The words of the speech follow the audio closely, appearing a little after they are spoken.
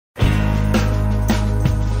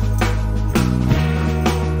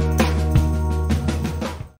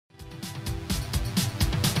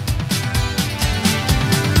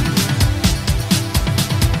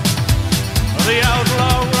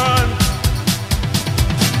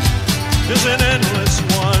is an endless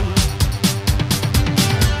one.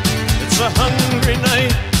 It's a hungry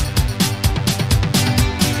night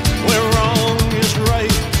where wrong is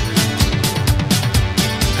right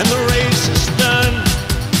and the race is done.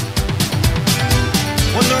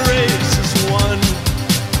 When the race is won,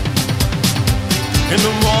 in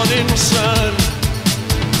the morning sun,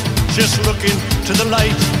 just looking to the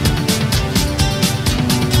light.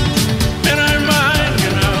 And I'm behind you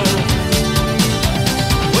now,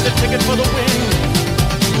 with a ticket for the win.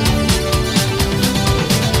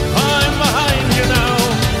 I'm behind you now,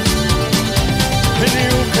 and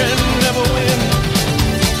you can never win.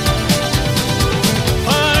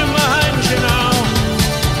 I'm behind you now,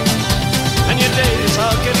 and your days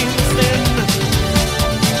are getting thin.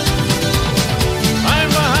 I'm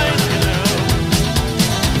behind you now,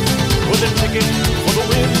 with a ticket for the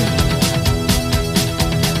win.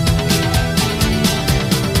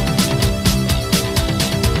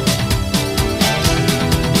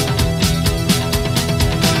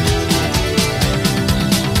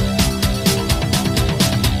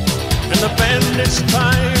 The bandit's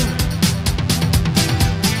time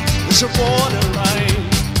is a borderline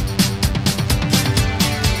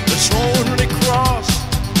that's only crossed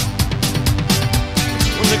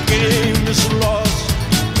when the game is lost,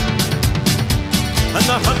 and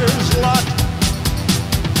the hunter's lot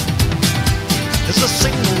is a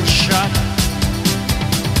single shot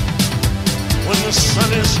when the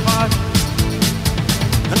sun is hot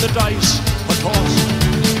and the dice are tossed.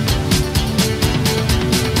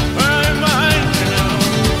 Behind you now,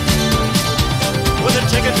 with a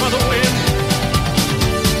ticket for the win.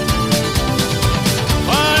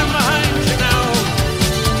 I'm behind you now,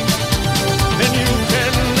 and you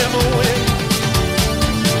can never win.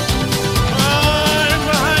 I'm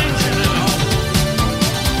behind you now,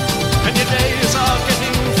 and your days are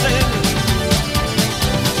getting thin.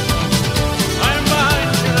 I'm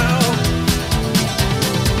behind you now,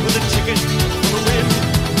 with a ticket for the win.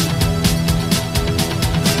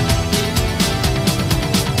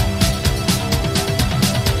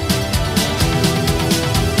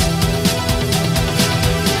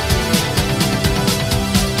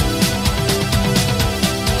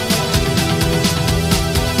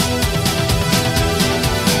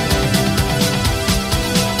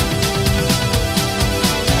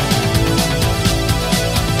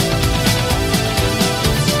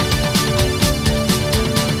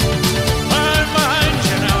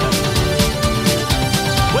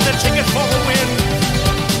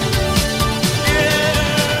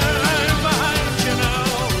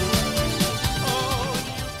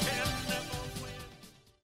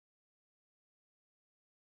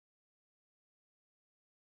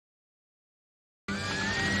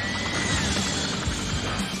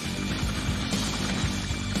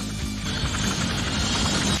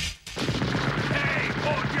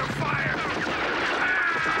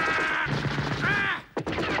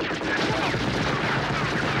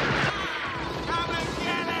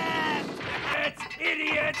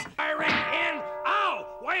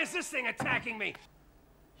 This thing attacking me.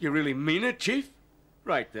 You really mean it, Chief?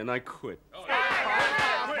 Right, then I quit. Oh.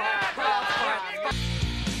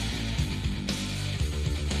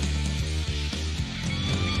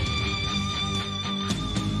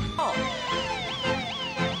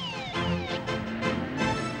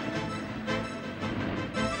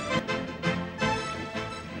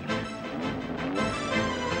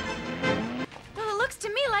 Well, it looks to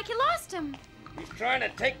me like you lost him. He's trying to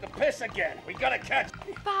take the piss again. We gotta catch.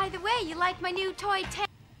 By the way, you like my new toy tank?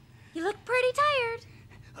 You look pretty tired.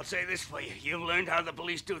 I'll say this for you. You've learned how the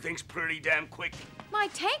police do things pretty damn quick. My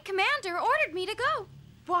tank commander ordered me to go.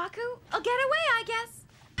 Waku, I'll get away, I guess.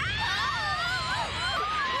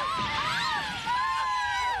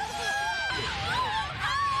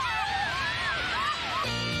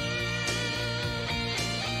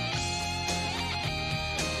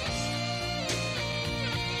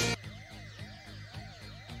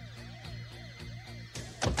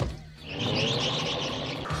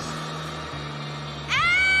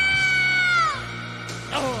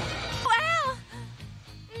 Well,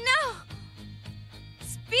 no.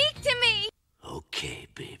 Speak to me. Okay,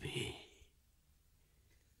 baby.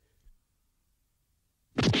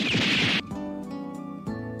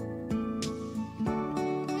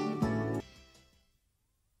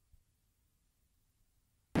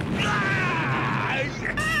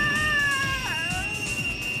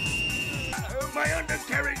 My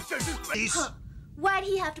undercarriage doesn't space. Huh. Why'd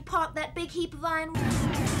he have to pop that big heap of iron?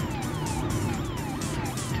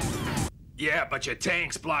 Yeah, but your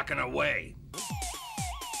tank's blocking her way.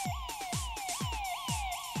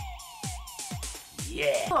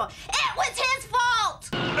 Yeah. It was his fault!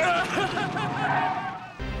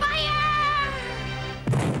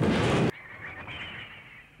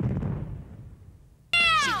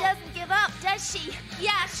 She doesn't give up, does she?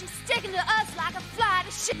 Yeah, she's sticking to us like a fly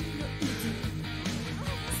to shit.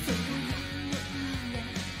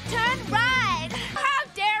 Turn right. How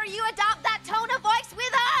dare you adopt that tone of voice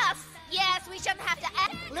with us? Yes, we shouldn't have to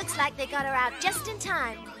act. Looks like they got her out just in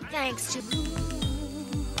time. Thanks to...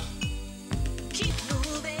 Keep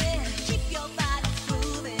moving, keep your body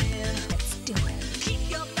moving. Let's do it. Keep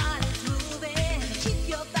your body moving, keep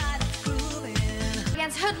your body grooving.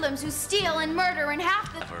 Against hoodlums who steal and murder and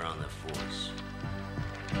half the... Never on the force.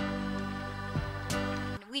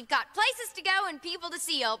 We've got places to go and people to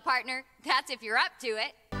see, old partner. That's if you're up to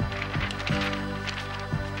it.